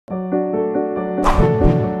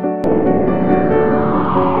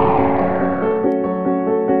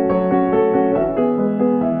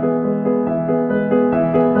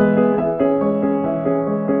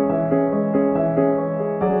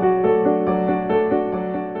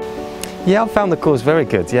Yeah, I've found the course very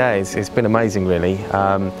good. Yeah, it's been amazing really.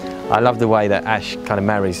 I love the way that Ash kind of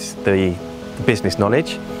marries the business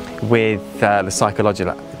knowledge with the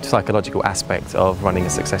psychological aspect of running a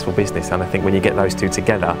successful business, and I think when you get those two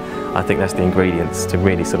together, I think that's the ingredients to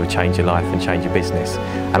really sort of change your life and change your business.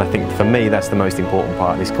 And I think for me that's the most important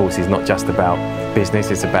part of this course. Is not just about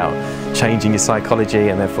business, it's about changing your psychology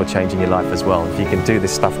and therefore changing your life as well. If you can do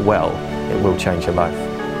this stuff well, it will change your life.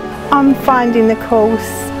 I'm finding the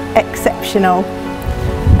course exceptional,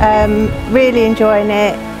 really enjoying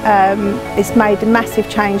it. It's made a massive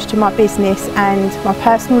change to my business and my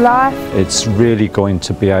personal life. It's really going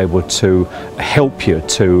to be able to help you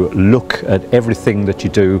to look at everything that you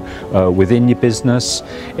do within your business,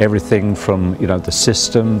 everything from the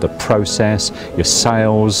system, the process, your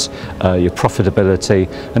sales, your profitability,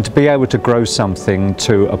 and to be able to grow something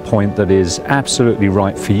to a point that is absolutely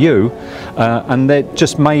right for you, and that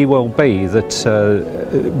just may well be that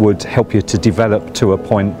would help you to develop to a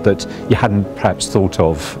point that you hadn't perhaps thought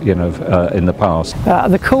of in the past.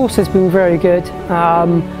 The course has been very good.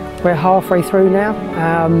 We're halfway through now,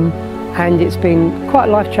 and it's been quite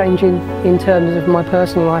life-changing in terms of my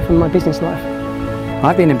personal life and my business life.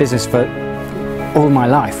 I've been in business for all my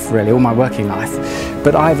life, really, all my working life,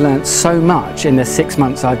 but I've learnt so much in the 6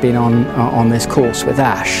 months I've been on this course with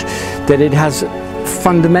Ash that it has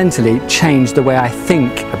fundamentally changed the way I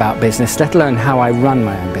think about business, let alone how I run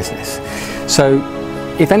my own business. So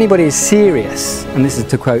if anybody is serious, and this is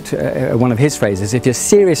to quote one of his phrases, if you're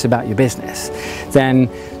serious about your business, then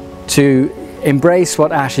to embrace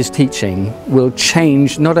what Ash is teaching will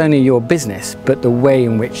change not only your business, but the way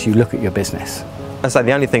in which you look at your business. So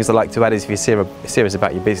the only things I'd like to add is if you're serious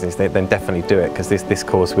about your business, then definitely do it, because this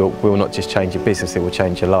course will not just change your business, it will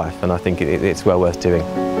change your life, and I think it's well worth doing.